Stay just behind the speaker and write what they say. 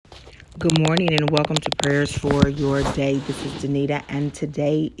Good morning and welcome to Prayers for Your Day. This is Danita, and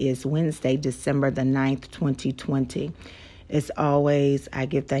today is Wednesday, December the 9th, 2020. As always, I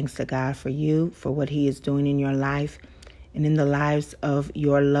give thanks to God for you, for what He is doing in your life and in the lives of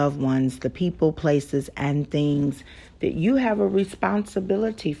your loved ones, the people, places, and things that you have a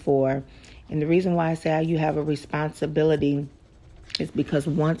responsibility for. And the reason why I say you have a responsibility is because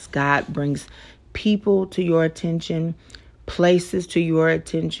once God brings people to your attention, places to your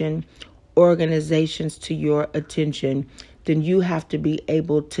attention, organizations to your attention, then you have to be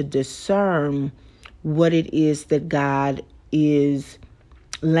able to discern what it is that God is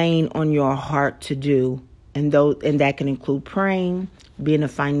laying on your heart to do. And that can include praying, being a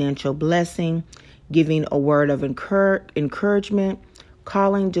financial blessing, giving a word of encouragement,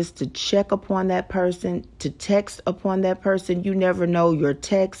 calling just to check upon that person, to text upon that person. You never know, your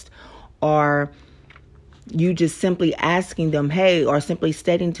text or you just simply asking them, hey, or simply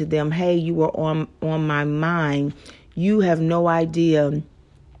stating to them, hey, you were on my mind. You have no idea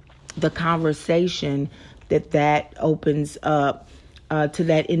the conversation that opens up to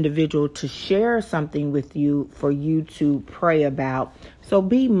that individual to share something with you for you to pray about. So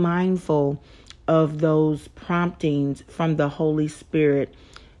be mindful of those promptings from the Holy Spirit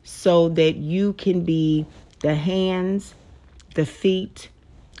so that you can be the hands, the feet,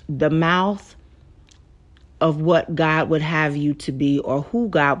 the mouth of what God would have you to be, or who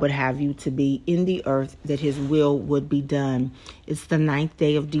God would have you to be in the earth, that His will would be done. It's the 9th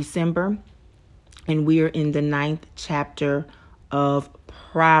day of December, and we are in the 9th chapter of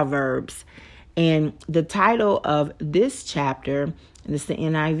Proverbs. And the title of this chapter, and it's the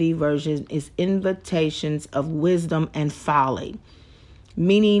NIV version, is Invitations of Wisdom and Folly.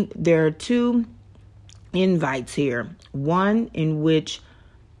 Meaning there are two invites here. One in which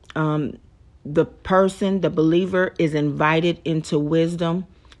the person, the believer, is invited into wisdom.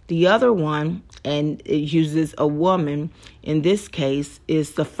 The other one, and it uses a woman, in this case,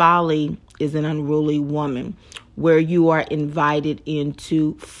 is the folly is an unruly woman, where you are invited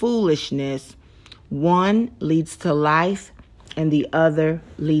into foolishness. One leads to life and the other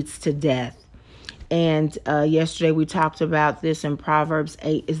leads to death. And yesterday we talked about this in Proverbs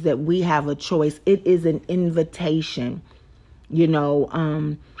 8, is that we have a choice. It is an invitation.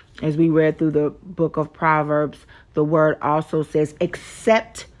 As we read through the book of Proverbs, the word also says,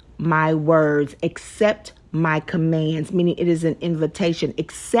 accept my words, accept my commands, meaning it is an invitation.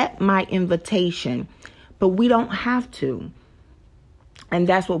 Accept my invitation, but we don't have to. And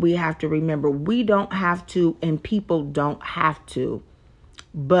that's what we have to remember. We don't have to, and people don't have to,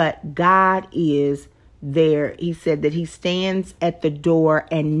 but God is there. He said that He stands at the door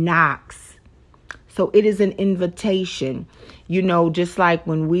and knocks. So it is an invitation, just like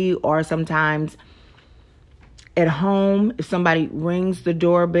when we are sometimes at home, if somebody rings the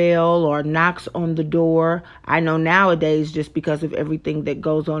doorbell or knocks on the door. I know nowadays, just because of everything that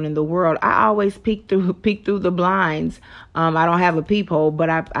goes on in the world, I always peek through the blinds. I don't have a peephole, but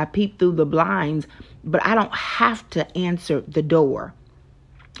I peep through the blinds, but I don't have to answer the door.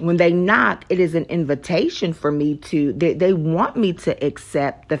 When they knock, it is an invitation for me they want me to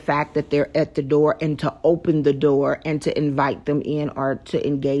accept the fact that they're at the door and to open the door and to invite them in or to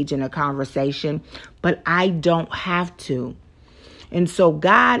engage in a conversation. But I don't have to. And so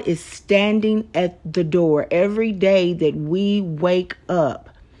God is standing at the door every day that we wake up.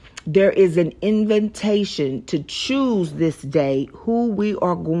 There is an invitation to choose this day who we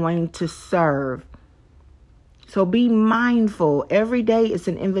are going to serve. So be mindful. Every day is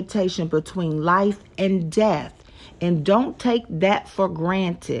an invitation between life and death. And don't take that for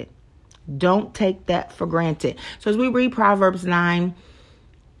granted. Don't take that for granted. So as we read Proverbs 9,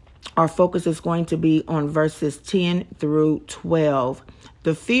 our focus is going to be on verses 10 through 12.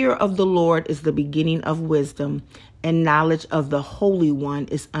 The fear of the Lord is the beginning of wisdom, and knowledge of the Holy One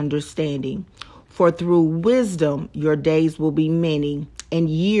is understanding. For through wisdom your days will be many, and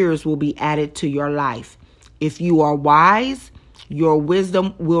years will be added to your life. If you are wise, your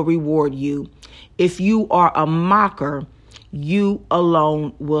wisdom will reward you. If you are a mocker, you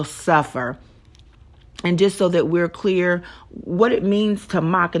alone will suffer. And just so that we're clear what it means to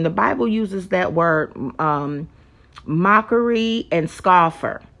mock, and the Bible uses that word mockery and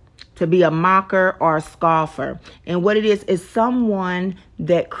scoffer, to be a mocker or a scoffer. And what it is someone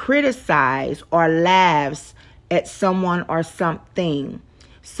that criticizes or laughs at someone or something.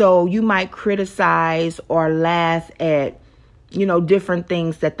 So you might criticize or laugh at, different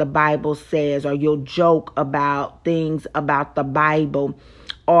things that the Bible says, or you'll joke about things about the Bible,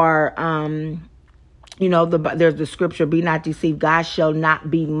 or, there's the scripture, be not deceived, God shall not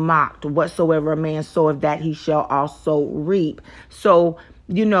be mocked. Whatsoever a man soweth, that he shall also reap. So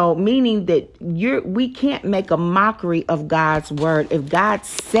Meaning that we can't make a mockery of God's word. If God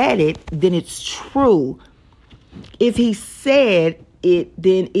said it, then it's true. If he said it,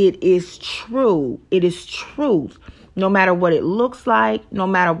 then it is true. It is truth. No matter what it looks like, no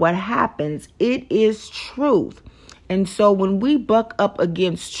matter what happens, it is truth. And so when we buck up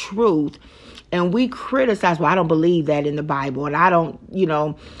against truth and we criticize, well, I don't believe that in the Bible, and I don't,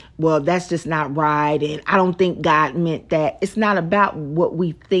 well, that's just not right, and I don't think God meant that. It's not about what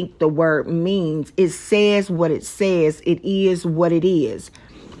we think the word means. It says what it says. It is what it is.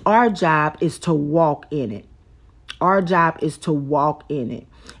 Our job is to walk in it. Our job is to walk in it.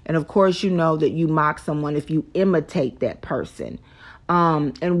 And of course, that you mock someone if you imitate that person.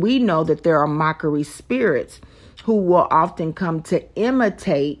 And we know that there are mockery spirits who will often come to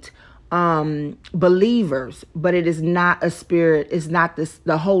imitate believers, but it is not a spirit. It's not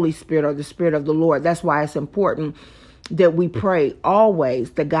the Holy Spirit or the Spirit of the Lord. That's why it's important that we pray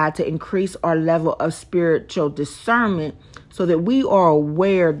always to God to increase our level of spiritual discernment so that we are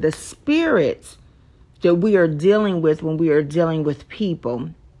aware the spirits that we are dealing with when we are dealing with people.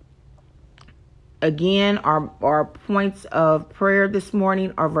 Again, our points of prayer this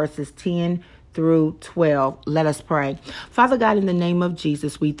morning are verses 10 through 12. Let us pray. Father God, in the name of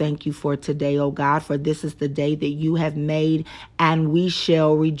Jesus, we thank you for today, oh God, for this is the day that you have made, and we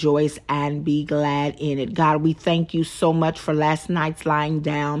shall rejoice and be glad in it. God, we thank you so much for last night's lying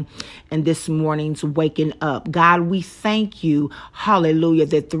down and this morning's waking up. God, we thank you, hallelujah,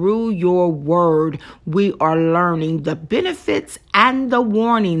 that through your word, we are learning the benefits and the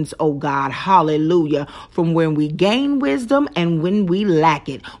warnings, oh God, hallelujah, from when we gain wisdom and when we lack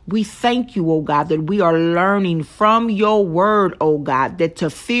it. We thank you, oh God, that we are learning from your word, oh God, that to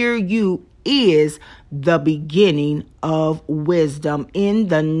fear you is the beginning of wisdom. In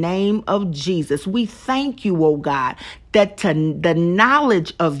the name of Jesus, we thank you, oh God, that the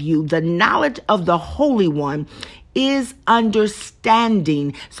knowledge of you, the knowledge of the Holy One, is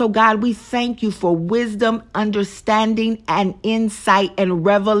understanding. So God, we thank you for wisdom, understanding, and insight and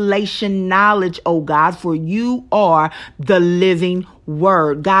revelation knowledge, oh God, for you are the living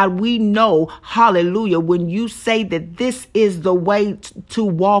word. God, we know, hallelujah, when you say that this is the way to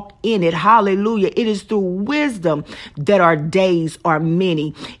walk in it, hallelujah, it is through wisdom that our days are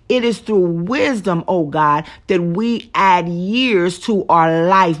many. It is through wisdom, oh God, that we add years to our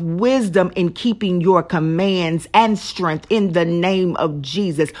life, wisdom in keeping your commands and strength in the name of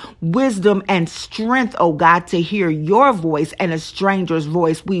Jesus. Wisdom and strength, oh God, to hear your voice, and a stranger's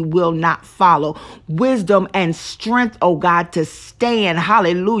voice we will not follow. Wisdom and strength, oh God, to stand,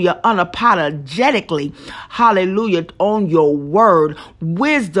 hallelujah, unapologetically, hallelujah, on your word.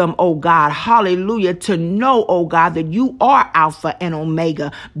 Wisdom, oh God, hallelujah, to know, oh God, that you are Alpha and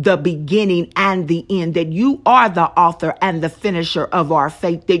Omega, the beginning and the end, that you are the author and the finisher of our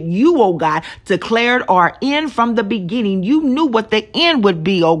faith, that you, oh God, declared our end from the beginning. You knew what the end would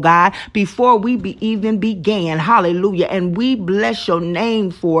be, oh God, before we even began. Hallelujah. And we bless your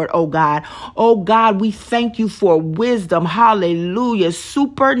name for it, oh God. Oh God, we thank you for wisdom. Hallelujah.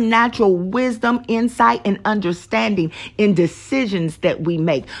 Supernatural wisdom, insight, and understanding in decisions that we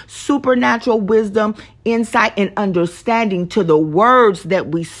make. Supernatural wisdom, insight, and understanding to the words that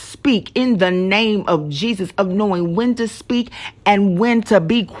we speak in the name of Jesus, of knowing when to speak and when to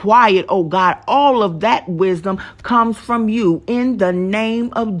be quiet, oh God. All of that wisdom comes from you in the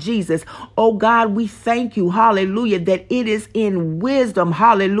name of Jesus. Oh God, we thank you, hallelujah, that it is in wisdom,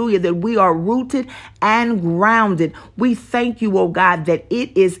 hallelujah, that we are rooted and grounded. We thank you, oh God, that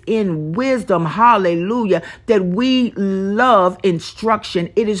it is in wisdom, hallelujah, that we love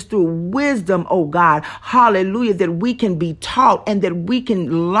instruction. It is through wisdom, oh God, hallelujah, that we can be taught and that we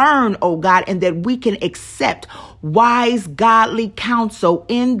can learn, oh God, and that we can accept wise, godly counsel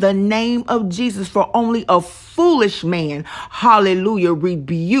in the name of Jesus. For only a foolish man, hallelujah,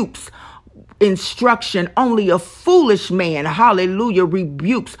 rebukes instruction. Only a foolish man, hallelujah,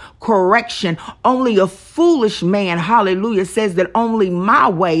 rebukes correction. Only a foolish man, hallelujah, says that only my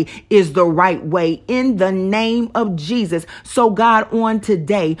way is the right way in the name of Jesus. So God, on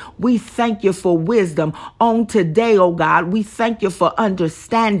today, we thank you for wisdom. On today, oh God, we thank you for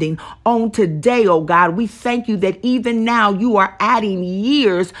understanding. On today, oh God, we thank you that even now you are adding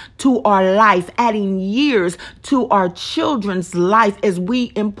years to our life, adding years to our children's life as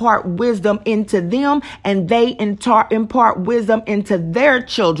we impart wisdom into them, and they impart wisdom into their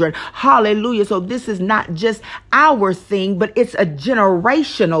children. Hallelujah. So this is not just our thing, but it's a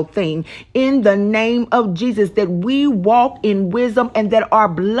generational thing in the name of Jesus, that we walk in wisdom and that our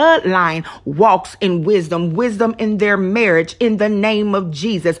bloodline walks in wisdom in their marriage in the name of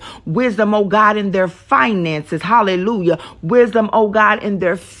Jesus. Wisdom, oh God, in their finances. Hallelujah. Wisdom, oh God, in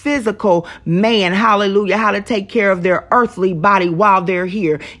their physical man. Hallelujah. How to take care of their earthly body while they're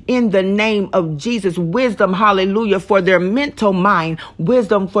here in the name of Jesus. Wisdom, hallelujah, for their mental mind.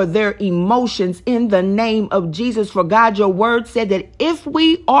 Wisdom for their emotions in the name of Jesus. For God, your word said that if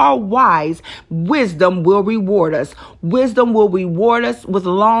we are wise, wisdom will reward us. Wisdom will reward us with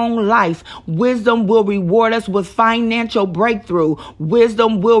long life. Wisdom will reward us with financial breakthrough.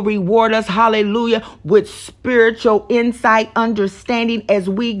 Wisdom will reward us, hallelujah, with spiritual insight, understanding as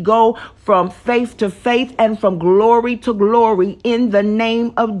we go from faith to faith and from glory to glory in the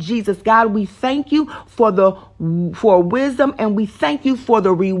name of Jesus. God, we thank you for wisdom, and we thank you for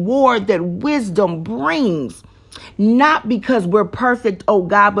the reward that wisdom brings. Not because we're perfect, oh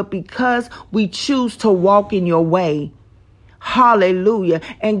God, but because we choose to walk in your way. Hallelujah.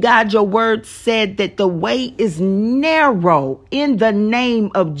 And God, your word said that the way is narrow in the name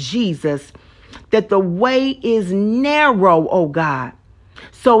of Jesus, that the way is narrow, oh God.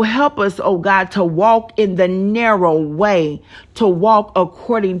 So help us, oh God, to walk in the narrow way, to walk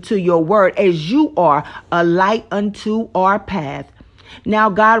according to your word, as you are a light unto our path. Now,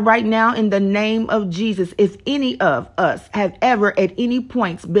 God, right now, in the name of Jesus, if any of us have ever at any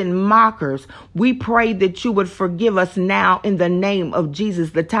points been mockers, we pray that you would forgive us now in the name of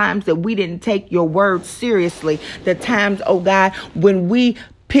Jesus. The times that we didn't take your word seriously, the times, oh God, when we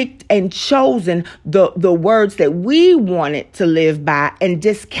picked and chosen the words that we wanted to live by and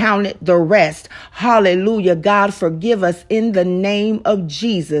discounted the rest. Hallelujah. God, forgive us in the name of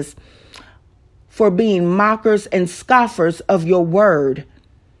Jesus for being mockers and scoffers of your word.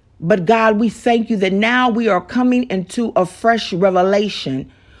 But God, we thank you that now we are coming into a fresh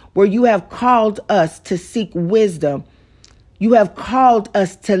revelation where you have called us to seek wisdom. You have called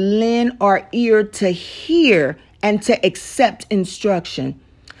us to lend our ear to hear and to accept instruction.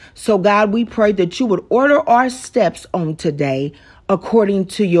 So God, we pray that you would order our steps on today according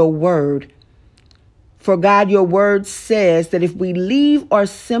to your word. For God, your word says that if we leave our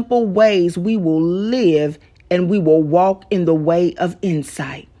simple ways, we will live and we will walk in the way of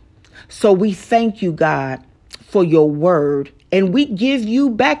insight. So we thank you, God, for your word, and we give you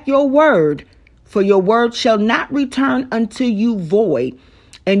back your word, for your word shall not return unto you void.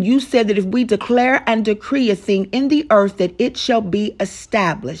 And you said that if we declare and decree a thing in the earth, that it shall be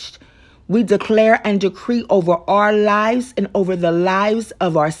established. We declare and decree over our lives and over the lives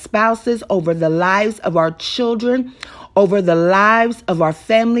of our spouses, over the lives of our children, over the lives of our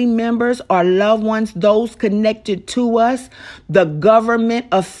family members, our loved ones, those connected to us, the government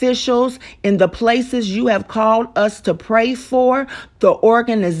officials in the places you have called us to pray for, the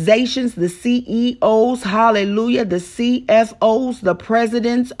organizations, the CEOs, hallelujah, the CFOs, the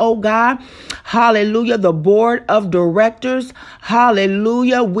presidents, oh God, hallelujah, the board of directors,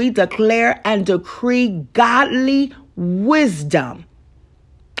 hallelujah. We declare and decree godly wisdom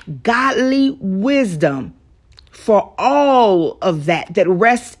for all of that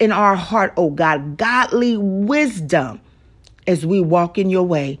rests in our heart, oh God, godly wisdom as we walk in your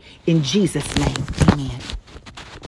way. In Jesus' name, amen.